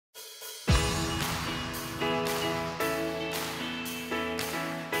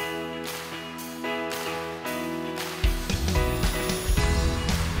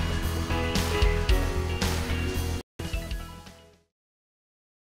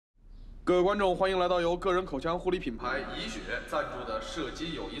各位观众，欢迎来到由个人口腔护理品牌怡雪赞助的射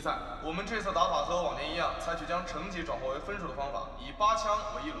击友谊赛。我们这次打法和往年一样，采取将成绩转化为分数的方法，以8枪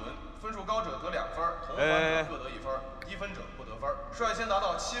为一轮，分数高者得2分，同环者各得1分，低分者不得分。率先达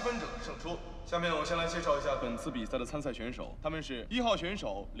到7分者胜出。下面我先来介绍一下本次比赛的参赛选手，他们是1号选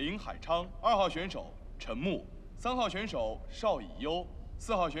手林海昌，2号选手陈木，3号选手邵以优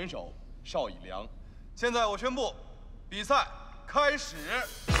，4号选手邵以良。现在我宣布，比赛开始。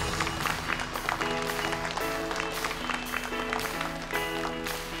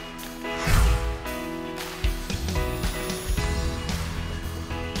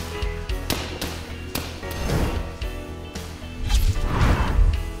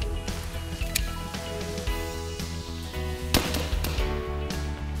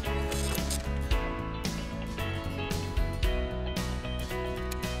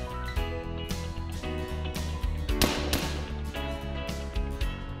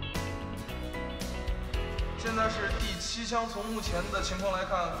 现在是第7枪，从目前的情况来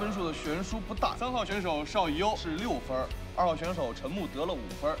看，分数的悬殊不大。3号选手邵以优是6分，2号选手陈木得了5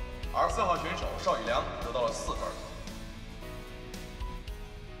分，而4号选手邵以良得到了4分。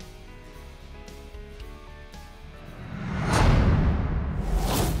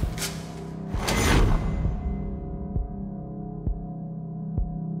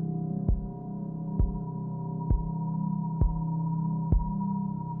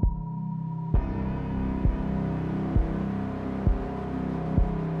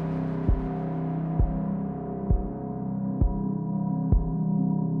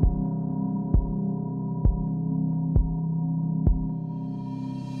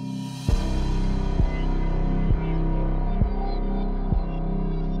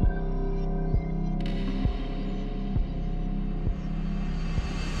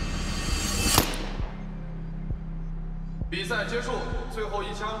 比赛结束，最后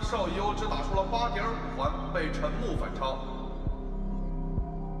一枪，邵以优只打出了8.5环，被陈木反超。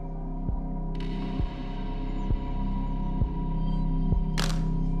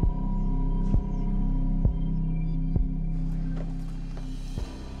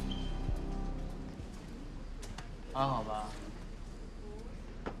还好吧？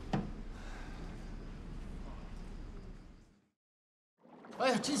哎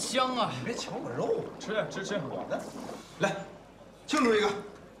呀，真香啊！你别抢我肉，吃我的，来，庆祝一个，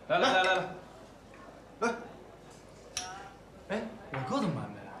来。哎，我哥怎么办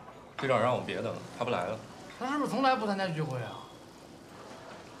没？队长让我别等了，他不来了。他是不是从来不参加聚会啊？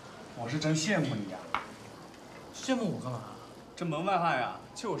我是真羡慕你呀！羡慕我干嘛？这门外汉呀，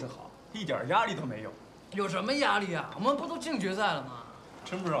就是好，一点压力都没有。有什么压力啊？我们不都进决赛了吗？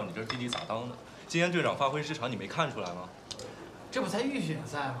真不知道你这弟弟咋当的。今天队长发挥失常，你没看出来吗？这不才预选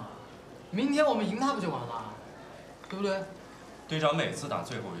赛吗？明天我们赢他不就完了？对不对？队长每次打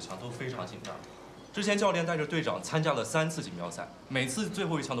最后一枪都非常紧张。之前教练带着队长参加了3次锦标赛，每次最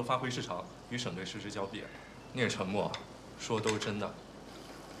后一枪都发挥失常，与省队失之交臂。那个陈默说的都是真的。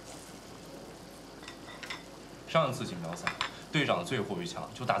上一次锦标赛，队长最后一枪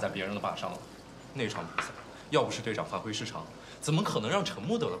就打在别人的靶上了。那场比赛，要不是队长发挥失常，怎么可能让陈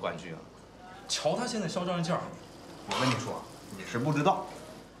默得了冠军啊？瞧他现在嚣张的劲儿！我跟你说，你是不知道，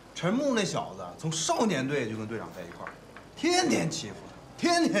陈木那小子从少年队就跟队长在一块儿，天天欺负他，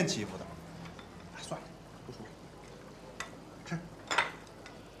天天欺负他。哎，算了，不说了，吃。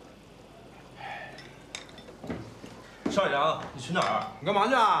邵以良，你去哪儿？你干嘛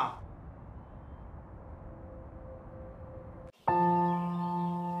去啊？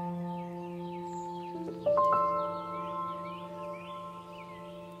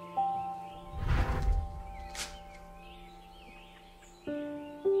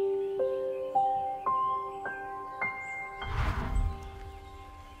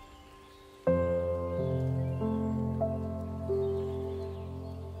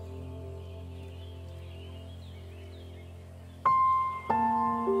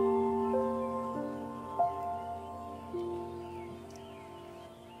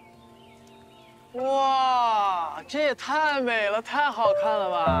 哇，这也太美了，太好看了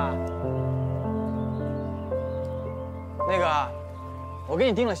吧！那个，我给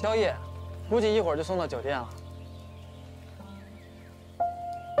你订了宵夜，估计一会儿就送到酒店了。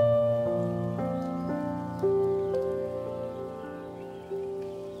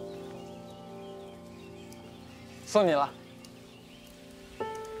送你了。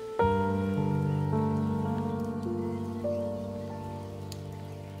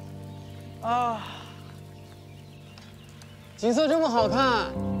啊，景色这么好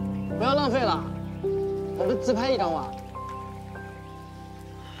看，不要浪费了，我们自拍一张吧。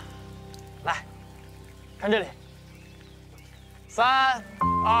来，看这里。3、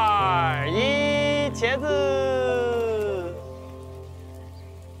2、1，茄子。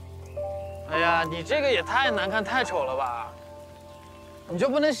哎呀，你这个也太难看、太丑了吧！你就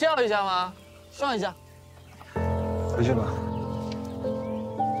不能笑一下吗？笑一下。回去吧。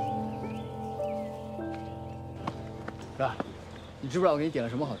哥，你知不知道我给你点了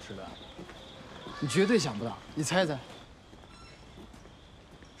什么好吃的？你绝对想不到，你猜猜。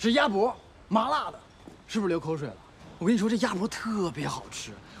是鸭脖，麻辣的，是不是流口水了？我跟你说，这鸭脖特别好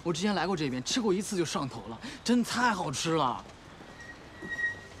吃，我之前来过这边，吃过1次就上头了，真太好吃了。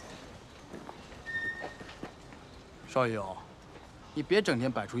少友，你别整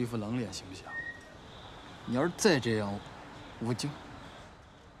天摆出一副冷脸行不行？你要是再这样，我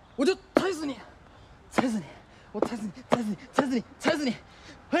就踩死你，踩死你，我踩死你，踩死你，踩死你，踩死你，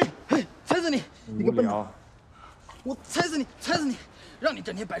嘿嘿，踩死你，你个笨蛋！我踩死你，踩死你，让你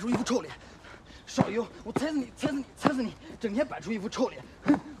整天摆出一副臭脸。少游，我踩死你，踩死你，踩死你，整天摆出一副臭脸。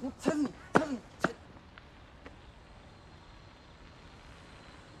哼，我踩死你，踩死你，踩。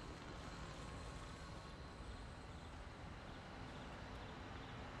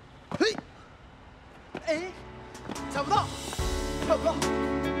嘿，哎，踩不到，踩不到。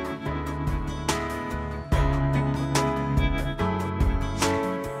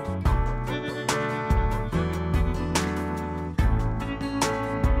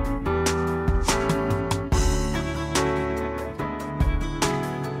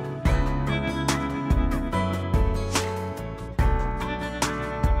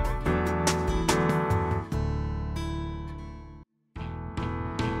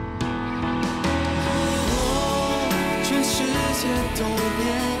都变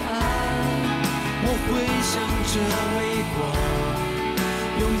暗，我会向着微光，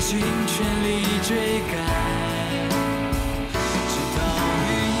用尽全力追赶，直到与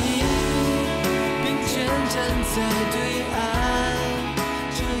你并肩站在对岸。